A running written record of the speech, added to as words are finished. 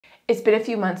It's been a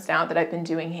few months now that I've been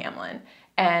doing Hamelin,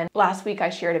 and last week I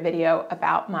shared a video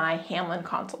about my Hamelin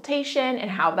consultation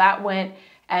and how that went.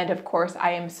 And of course,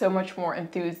 I am so much more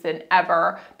enthused than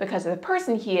ever because of the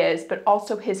person he is, but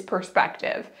also his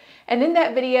perspective. And in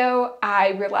that video,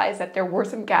 I realized that there were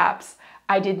some gaps.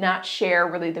 I did not share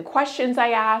really the questions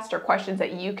I asked or questions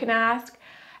that you can ask.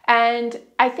 And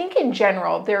I think in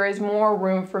general, there is more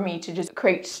room for me to just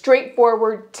create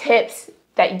straightforward tips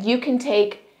that you can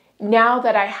take now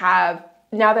that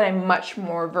I'm much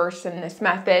more versed in this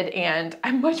method and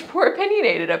I'm much more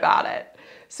opinionated about it.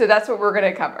 So that's what we're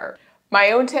gonna cover. My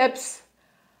own tips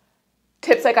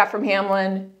I got from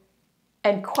Hamelin,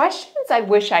 and questions I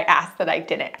wish I asked that I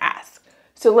didn't ask.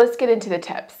 So let's get into the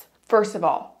tips. First of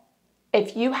all,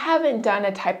 if you haven't done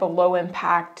a type of low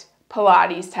impact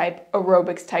Pilates type,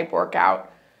 aerobics type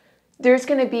workout, there's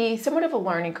gonna be somewhat of a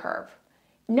learning curve.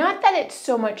 Not that it's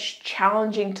so much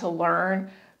challenging to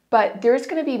learn, but there's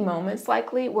gonna be moments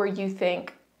likely where you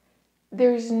think,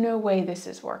 there's no way this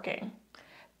is working.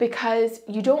 Because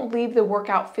you don't leave the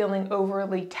workout feeling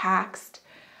overly taxed.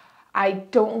 I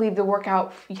don't leave the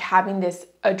workout having this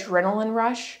adrenaline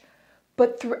rush,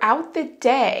 but throughout the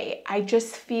day, I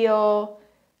just feel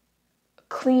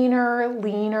cleaner,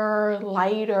 leaner,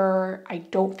 lighter. I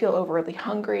don't feel overly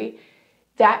hungry.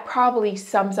 That probably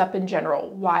sums up in general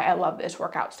why I love this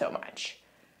workout so much.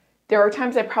 There are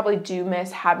times I probably do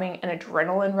miss having an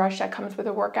adrenaline rush that comes with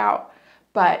a workout,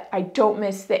 but I don't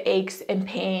miss the aches and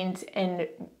pains and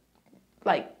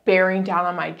like bearing down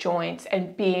on my joints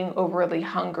and being overly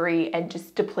hungry and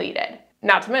just depleted.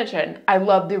 Not to mention, I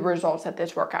love the results that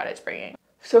this workout is bringing.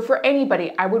 So for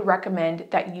anybody, I would recommend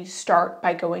that you start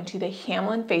by going to the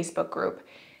Hamelin Facebook group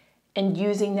and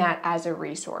using that as a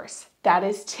resource. That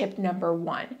is tip number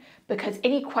one, because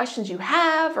any questions you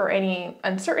have or any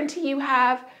uncertainty you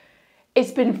have,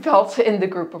 it's been felt in the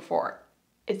group before.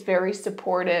 It's very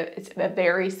supportive. It's a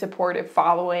very supportive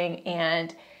following,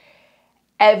 and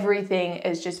everything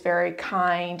is just very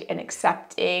kind and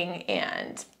accepting,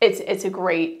 and it's a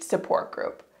great support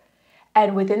group.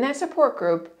 And within that support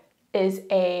group is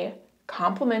a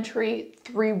complimentary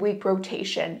 3-week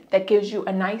rotation that gives you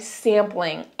a nice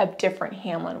sampling of different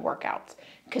Hamelin workouts,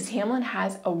 because Hamelin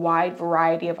has a wide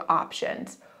variety of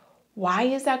options. Why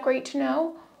is that great to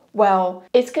know? Well,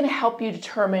 it's going to help you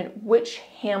determine which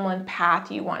Hamelin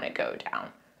path you want to go down.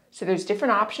 So there's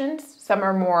different options. Some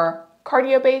are more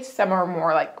cardio based, some are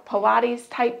more like Pilates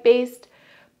type based.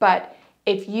 But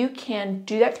if you can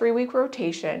do that 3-week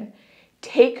rotation,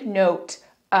 take note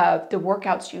of the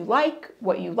workouts you like,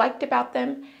 what you liked about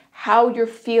them, how you're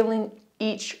feeling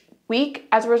each week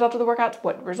as a result of the workouts,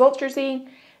 what results you're seeing,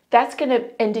 that's gonna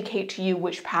indicate to you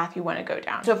which path you wanna go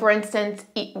down. So for instance,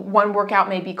 one workout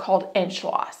may be called inch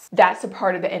loss. That's a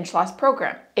part of the inch loss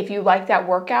program. If you like that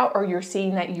workout or you're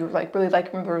seeing that you're like really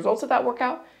liking the results of that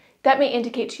workout, that may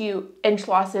indicate to you inch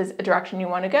loss is a direction you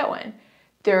wanna go in.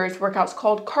 There's workouts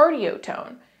called cardio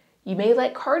tone. You may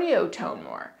like cardio tone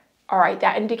more. All right,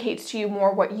 that indicates to you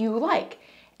more what you like.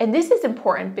 And this is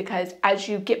important because as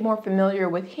you get more familiar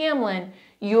with Hamelin,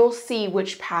 you'll see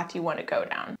which path you want to go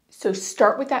down. So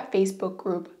start with that Facebook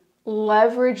group,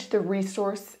 leverage the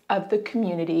resource of the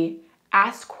community,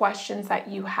 ask questions that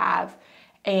you have,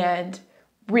 and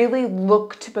really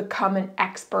look to become an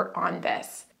expert on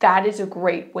this. That is a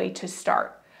great way to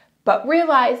start. But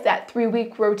realize that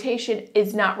 3-week rotation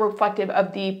is not reflective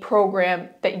of the program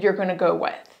that you're going to go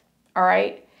with. All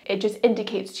right? It just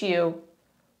indicates to you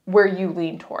where you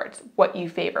lean towards, what you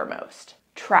favor most.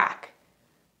 Track.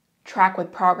 Track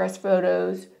with progress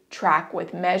photos, track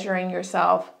with measuring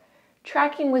yourself,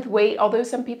 tracking with weight. Although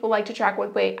some people like to track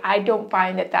with weight, I don't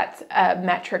find that that's a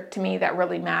metric to me that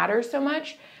really matters so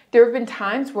much. There have been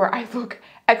times where I look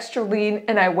extra lean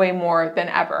and I weigh more than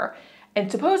ever.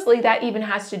 And supposedly that even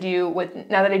has to do with,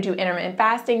 now that I do intermittent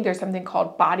fasting, there's something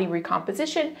called body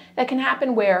recomposition that can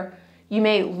happen where you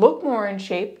may look more in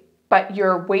shape, but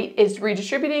your weight is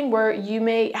redistributing, where you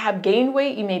may have gained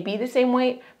weight, you may be the same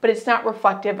weight, but it's not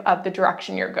reflective of the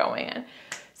direction you're going in.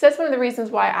 So that's one of the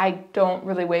reasons why I don't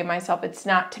really weigh myself. It's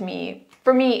not, to me,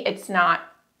 for me, it's not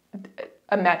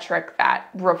a metric that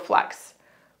reflects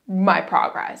my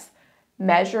progress.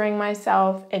 Measuring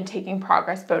myself and taking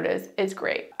progress photos is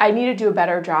great. I need to do a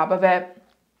better job of it.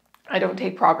 I don't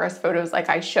take progress photos like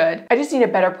I should. I just need a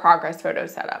better progress photo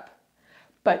setup.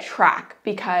 But track,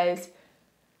 because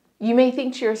you may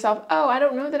think to yourself, oh, I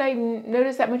don't know that I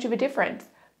noticed that much of a difference.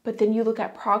 But then you look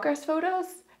at progress photos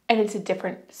and it's a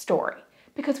different story.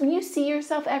 Because when you see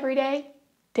yourself every day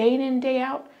in and day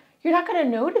out, you're not gonna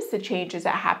notice the changes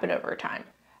that happen over time.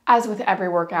 As with every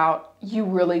workout, you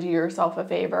really do yourself a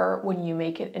favor when you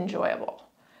make it enjoyable.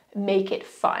 make it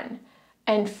fun.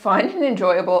 And fun and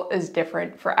enjoyable is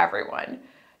different for everyone.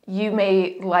 You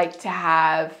may like to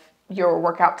have your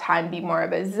workout time be more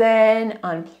of a zen,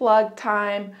 unplugged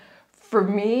time. For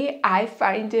me, I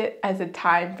find it as a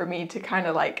time for me to kind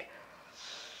of like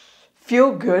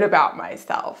feel good about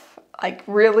myself. Like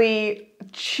really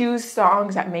choose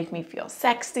songs that make me feel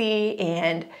sexy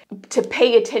and to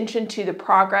pay attention to the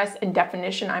progress and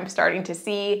definition I'm starting to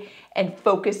see and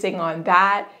focusing on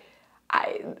that.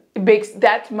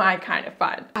 That's my kind of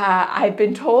fun. I've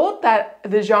been told that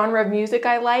the genre of music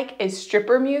I like is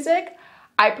stripper music.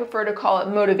 I prefer to call it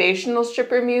motivational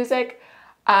stripper music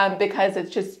because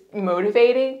it's just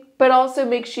motivating, but also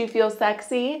makes you feel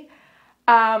sexy.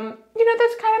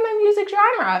 That's kind of my music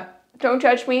genre. Don't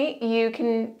judge me. You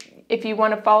can, if you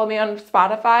want to follow me on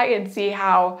Spotify and see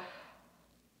how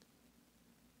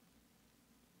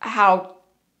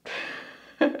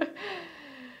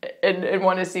and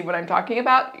want to see what I'm talking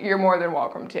about, you're more than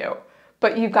welcome to.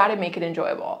 But you've got to make it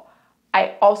enjoyable.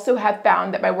 I also have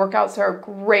found that my workouts are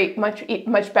great,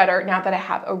 much better now that I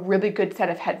have a really good set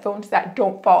of headphones that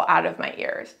don't fall out of my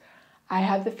ears. I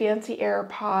have the fancy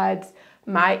AirPods.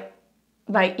 My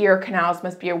ear canals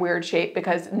must be a weird shape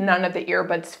because none of the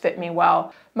earbuds fit me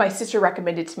well. My sister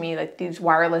recommended to me like these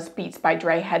wireless Beats by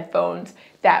Dre headphones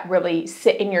that really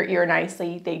sit in your ear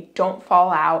nicely. They don't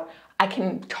fall out. I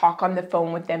can talk on the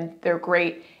phone with them. They're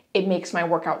great. It makes my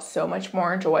workout so much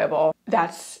more enjoyable.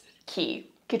 That's key.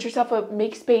 Get yourself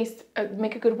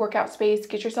make a good workout space.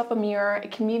 Get yourself a mirror.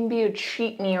 It can even be a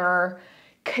cheap mirror.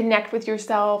 Connect with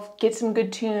yourself. Get some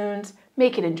good tunes.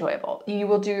 Make it enjoyable. You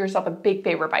will do yourself a big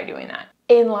favor by doing that.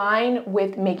 In line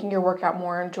with making your workout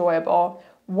more enjoyable,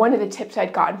 one of the tips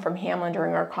I'd gotten from Hamelin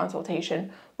during our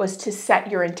consultation was to set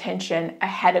your intention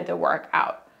ahead of the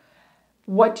workout.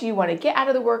 What do you want to get out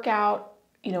of the workout?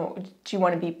 Do you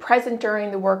want to be present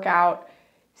during the workout?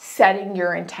 Setting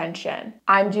your intention.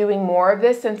 I'm doing more of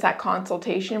this since that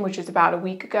consultation, which is about a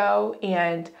week ago,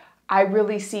 and I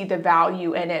really see the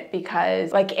value in it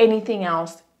because, like anything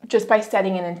else, just by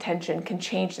setting an intention can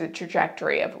change the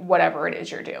trajectory of whatever it is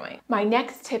you're doing. My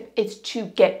next tip is to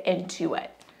get into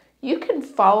it. You can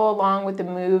follow along with the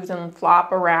moves and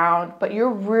flop around, but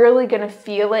you're really gonna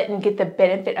feel it and get the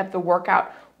benefit of the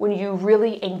workout when you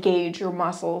really engage your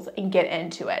muscles and get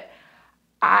into it.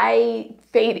 I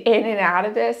fade in and out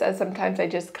of this as sometimes I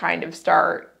just kind of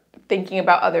start thinking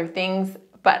about other things,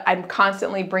 but I'm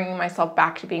constantly bringing myself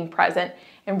back to being present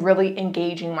and really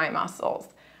engaging my muscles.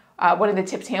 One of the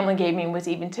tips Hamelin gave me was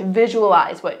even to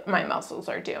visualize what my muscles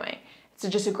are doing. It's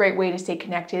just a great way to stay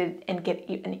connected and get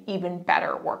an even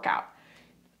better workout.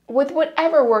 With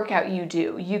whatever workout you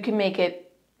do, you can make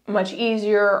it much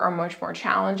easier or much more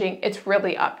challenging. It's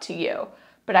really up to you.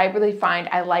 But I really find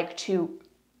I like to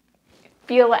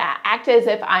act as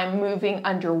if I'm moving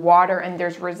underwater and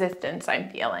there's resistance I'm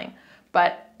feeling.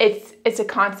 But it's a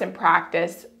constant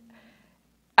practice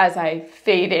as I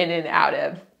fade in and out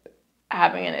of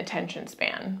having an attention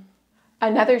span.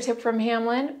 Another tip from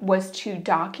Hamelin was to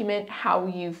document how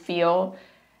you feel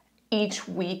each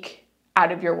week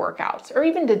out of your workouts, or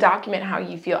even to document how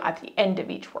you feel at the end of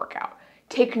each workout.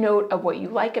 Take note of what you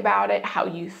like about it, how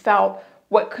you felt,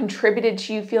 what contributed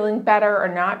to you feeling better or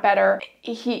not better.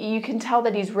 You can tell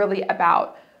that he's really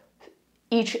about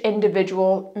each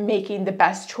individual making the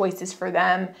best choices for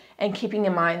them and keeping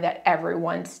in mind that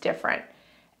everyone's different.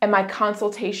 In my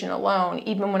consultation alone,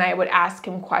 even when I would ask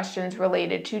him questions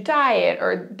related to diet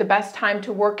or the best time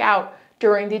to work out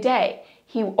during the day,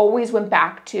 he always went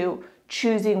back to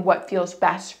choosing what feels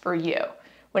best for you.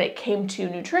 When it came to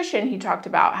nutrition, he talked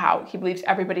about how he believes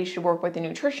everybody should work with a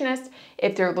nutritionist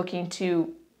if they're looking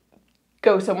to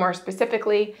go somewhere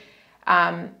specifically.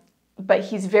 But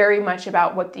he's very much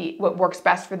about what works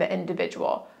best for the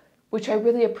individual, which I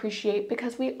really appreciate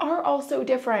because we are all so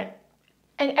different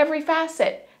in every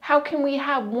facet. How can we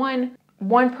have one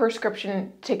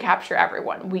prescription to capture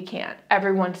everyone? We can't.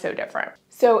 Everyone's so different.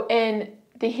 So in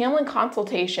the Hamelin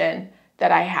consultation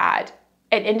that I had,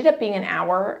 it ended up being an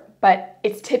hour, but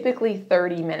it's typically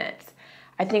 30 minutes.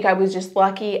 I think I was just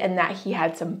lucky in that he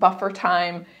had some buffer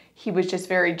time. He was just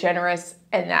very generous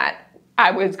in that I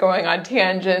was going on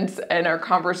tangents and our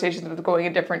conversations was going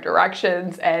in different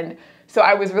directions. And so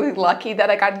I was really lucky that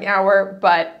I got an hour,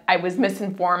 but I was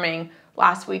misinforming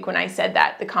last week when I said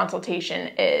that the consultation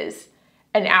is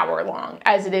an hour long,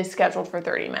 as it is scheduled for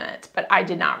 30 minutes, but I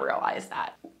did not realize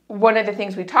that. One of the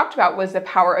things we talked about was the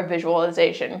power of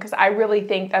visualization, because I really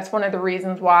think that's one of the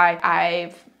reasons why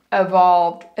I've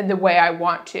evolved in the way I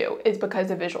want to, is because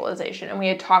of visualization. And we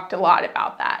had talked a lot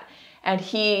about that. And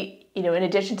he in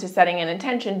addition to setting an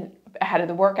intention ahead of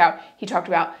the workout, he talked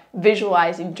about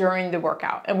visualizing during the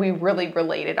workout, and we really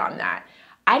related on that.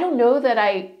 I don't know that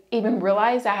I even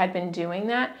realized I had been doing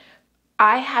that.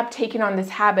 I have taken on this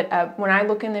habit of when I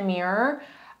look in the mirror,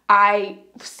 I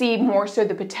see more so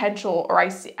the potential, or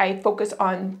I focus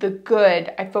on the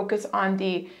good. I focus on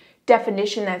the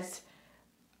definition that's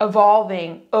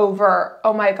evolving over,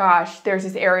 oh my gosh, there's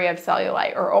this area of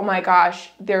cellulite, or oh my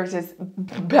gosh, there's this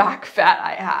back fat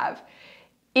I have.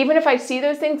 Even if I see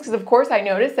those things, because of course I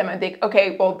notice them, I think,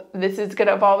 okay, well, this is going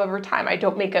to evolve over time. I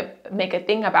don't make a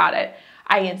thing about it.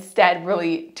 I instead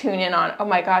really tune in on, oh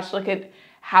my gosh, look at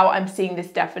how I'm seeing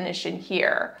this definition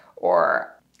here.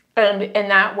 And in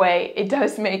that way, it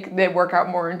does make the workout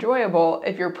more enjoyable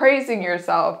if you're praising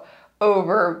yourself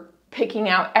over picking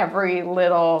out every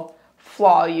little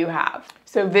flaw you have.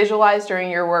 So visualize during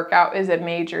your workout is a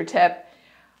major tip.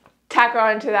 Tack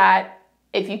on to that,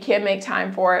 if you can make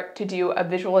time for it, to do a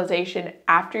visualization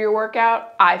after your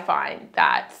workout. I find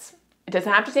that it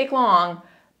doesn't have to take long,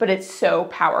 but it's so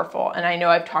powerful. And I know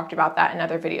I've talked about that in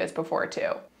other videos before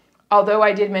too. Although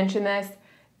I did mention this,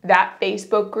 that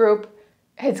Facebook group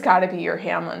has got to be your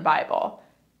Hamelin Bible.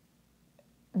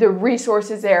 The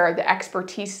resources there, the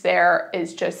expertise there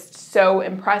is just so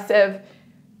impressive.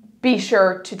 Be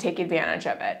sure to take advantage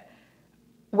of it.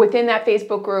 Within that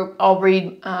Facebook group, I'll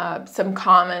read some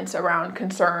comments around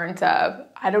concerns of,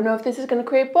 I don't know if this is going to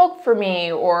create bulk for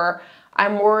me, or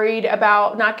I'm worried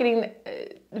about not getting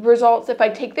results if I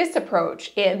take this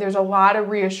approach. And there's a lot of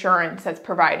reassurance that's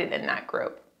provided in that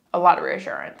group, a lot of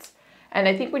reassurance. And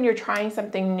I think when you're trying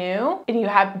something new and you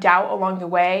have doubt along the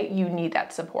way, you need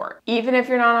that support. Even if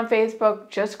you're not on Facebook,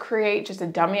 just create just a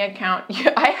dummy account.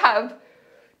 I have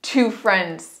 2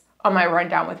 friends on my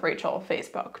Rundown with Rachel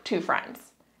Facebook, 2 friends.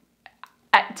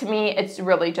 To me, it's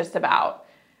really just about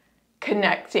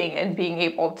connecting and being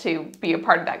able to be a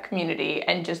part of that community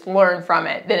and just learn from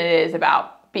it than it is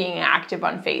about being active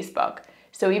on Facebook.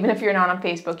 So even if you're not on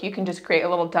Facebook, you can just create a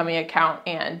little dummy account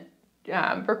and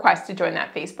request to join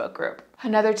that Facebook group.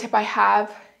 Another tip I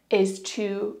have is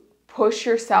to push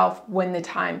yourself when the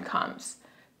time comes,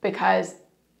 because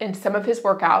in some of his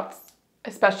workouts,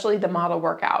 especially the model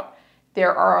workout,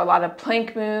 there are a lot of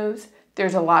plank moves,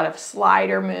 there's a lot of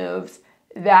slider moves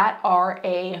that are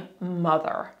a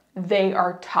mother. They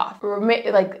are tough.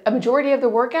 Like a majority of the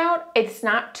workout, it's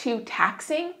not too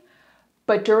taxing,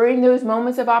 but during those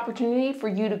moments of opportunity for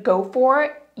you to go for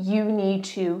it, you need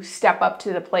to step up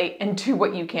to the plate and do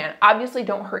what you can. Obviously,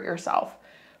 don't hurt yourself,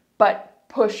 but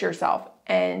push yourself.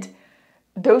 And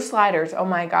those sliders, oh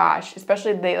my gosh,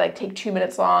 especially if they take 2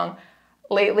 minutes long.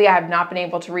 Lately, I have not been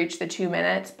able to reach the 2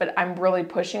 minutes, but I'm really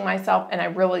pushing myself, and I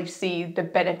really see the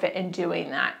benefit in doing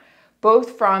that,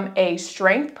 both from a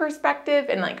strength perspective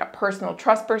and a personal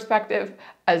trust perspective,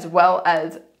 as well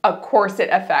as a corset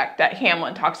effect that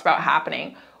Hamelin talks about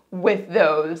happening with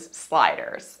those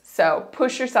sliders. So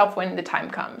push yourself when the time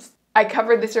comes. I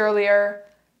covered this earlier,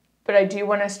 but I do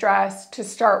want to stress to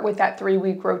start with that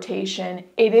 3-week rotation.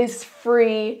 It is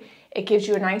free. It gives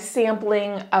you a nice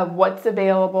sampling of what's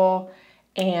available.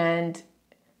 And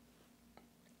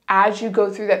as you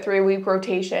go through that 3-week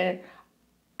rotation,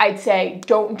 I'd say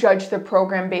don't judge the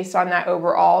program based on that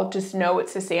overall. Just know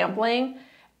it's a sampling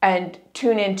and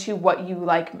tune into what you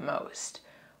like most.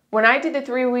 When I did the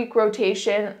 3-week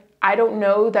rotation, I don't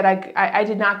know that I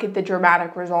did not get the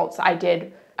dramatic results I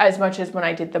did as much as when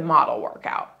I did the model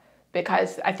workout,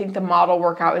 because I think the model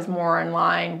workout is more in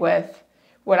line with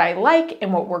what I like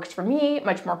and what works for me,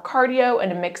 much more cardio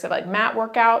and a mix of mat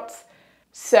workouts.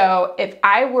 So if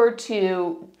I were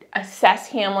to assess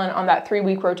Hamelin on that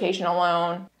 3-week rotation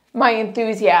alone, my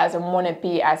enthusiasm wouldn't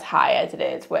be as high as it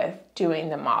is with doing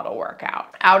the model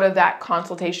workout. Out of that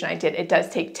consultation I did, it does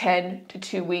take 10 to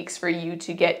 2 weeks for you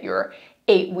to get your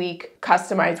 8-week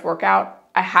customized workout.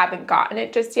 I haven't gotten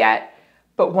it just yet,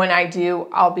 but when I do,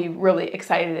 I'll be really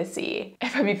excited to see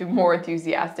if I'm even more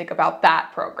enthusiastic about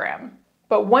that program.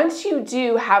 But once you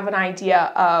do have an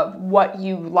idea of what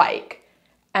you like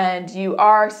and you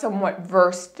are somewhat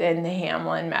versed in the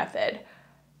Hamelin method,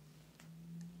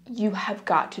 you have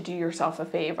got to do yourself a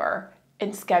favor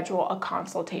and schedule a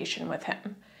consultation with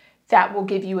him. That will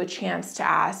give you a chance to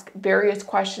ask various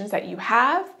questions that you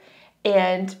have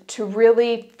and to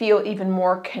really feel even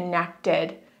more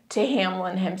connected to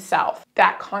Hamelin himself.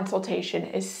 That consultation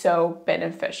is so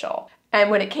beneficial.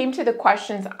 And when it came to the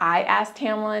questions I asked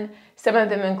Hamelin, some of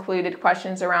them included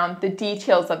questions around the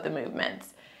details of the movements.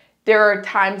 There are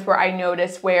times where I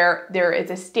notice where there is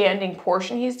a standing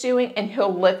portion he's doing and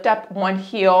he'll lift up one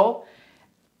heel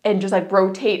and just like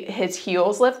rotate his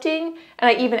heels lifting. And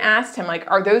I even asked him, like,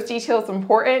 are those details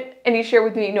important? And he shared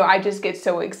with me, no, I just get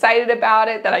so excited about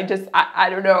it that I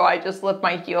don't know, I just lift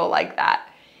my heel like that.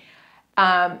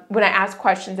 When I asked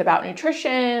questions about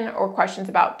nutrition or questions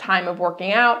about time of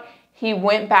working out, he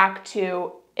went back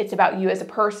to, it's about you as a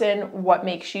person, what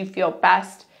makes you feel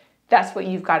best. That's what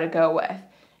you've got to go with.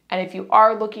 And if you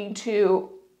are looking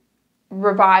to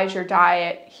revise your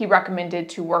diet, he recommended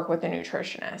to work with a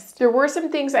nutritionist. There were some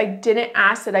things I didn't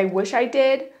ask that I wish I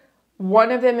did.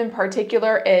 One of them in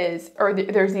particular is,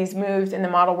 there's these moves in the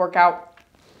model workout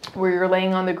where you're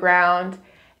laying on the ground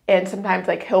and sometimes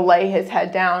like he'll lay his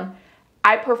head down.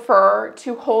 I prefer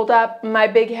to hold up my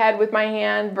big head with my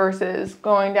hand versus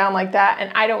going down like that.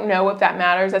 And I don't know if that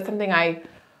matters. That's something I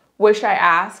wish I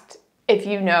asked. If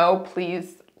you know,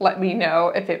 please let me know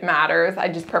if it matters. I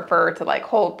just prefer to like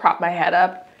prop my head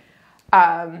up.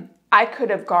 I could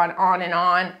have gone on and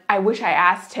on. I wish I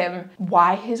asked him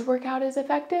why his workout is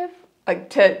effective,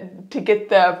 like to get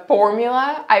the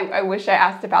formula. I wish I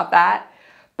asked about that.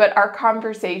 But our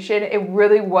conversation, it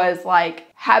really was like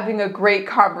having a great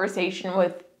conversation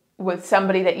with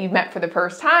somebody that you met for the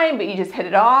first time, but you just hit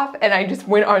it off. And I just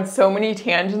went on so many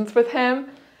tangents with him.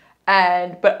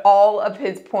 But all of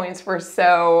his points were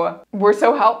so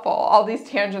helpful. All these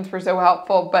tangents were so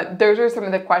helpful, but those are some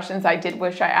of the questions I did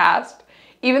wish I asked.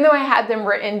 Even though I had them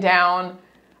written down,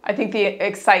 I think the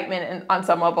excitement on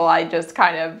some level, I just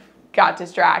kind of got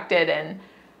distracted. And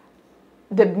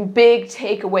the big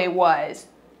takeaway was,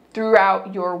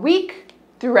 throughout your week,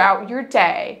 throughout your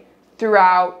day,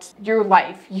 throughout your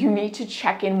life, you need to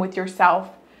check in with yourself.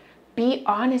 Be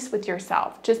honest with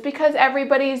yourself. Just because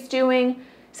everybody's doing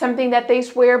something that they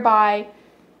swear by,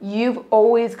 you've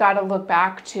always got to look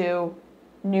back to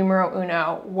numero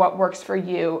uno, what works for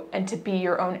you, and to be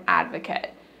your own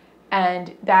advocate.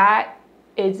 And that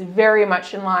is very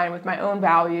much in line with my own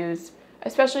values,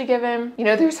 especially given,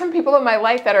 there's some people in my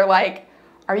life that are like,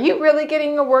 are you really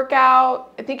getting a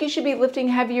workout? I think you should be lifting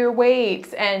heavier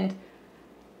weights. And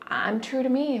I'm true to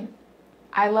me.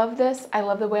 I love this. I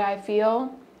love the way I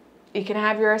feel. You can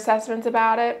have your assessments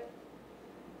about it.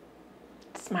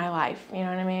 It's my life, you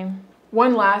know what I mean?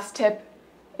 One last tip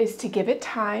is to give it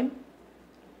time.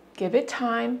 Give it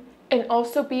time. And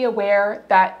also be aware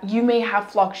that you may have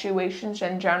fluctuations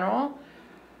in general.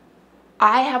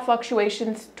 I have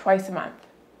fluctuations twice a month.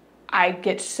 I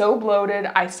get so bloated.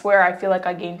 I swear I feel like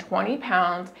I gained 20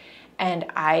 pounds and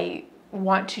I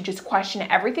want to just question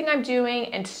everything I'm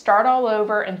doing and start all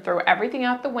over and throw everything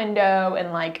out the window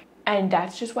and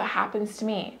that's just what happens to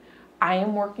me. I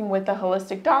am working with a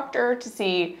holistic doctor to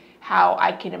see how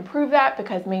I can improve that,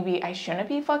 because maybe I shouldn't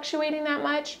be fluctuating that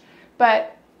much.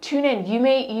 But tune in. You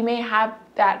may have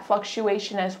that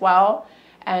fluctuation as well,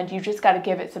 and you just got to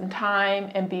give it some time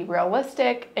and be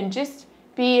realistic and just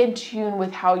be in tune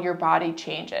with how your body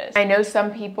changes. I know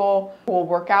some people will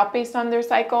work out based on their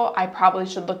cycle. I probably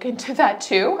should look into that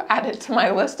too, add it to my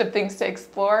list of things to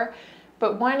explore,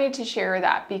 but wanted to share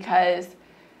that because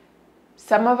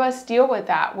some of us deal with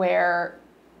that where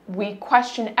we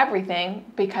question everything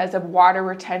because of water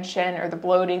retention or the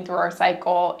bloating through our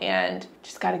cycle, and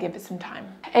just got to give it some time.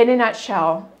 In a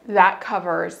nutshell, that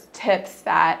covers tips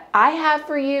that I have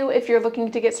for you if you're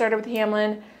looking to get started with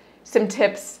Hamelin, some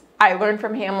tips I learned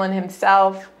from Hamelin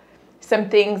himself, some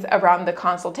things around the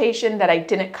consultation that I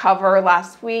didn't cover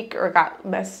last week or got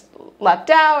left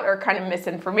out or kind of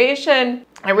misinformation.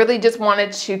 I really just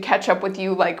wanted to catch up with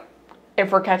you, like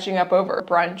if we're catching up over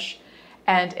brunch.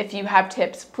 And if you have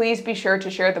tips, please be sure to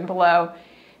share them below.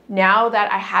 Now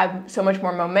that I have so much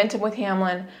more momentum with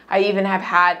Hamelin, I even have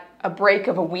had a break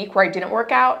of a week where I didn't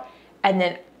work out, and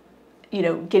then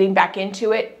getting back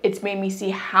into it, it's made me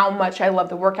see how much I love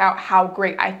the workout, how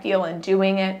great I feel in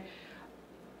doing it.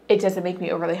 It doesn't make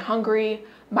me overly hungry.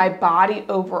 My body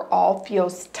overall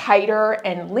feels tighter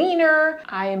and leaner.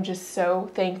 I am just so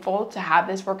thankful to have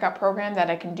this workout program that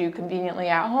I can do conveniently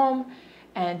at home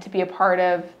and to be a part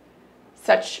of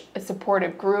such a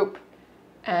supportive group.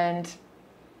 And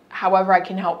however I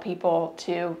can help people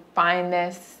to find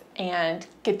this and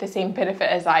get the same benefit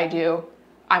as I do,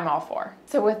 I'm all for.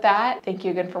 So with that, thank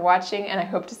you again for watching, and I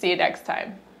hope to see you next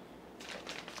time.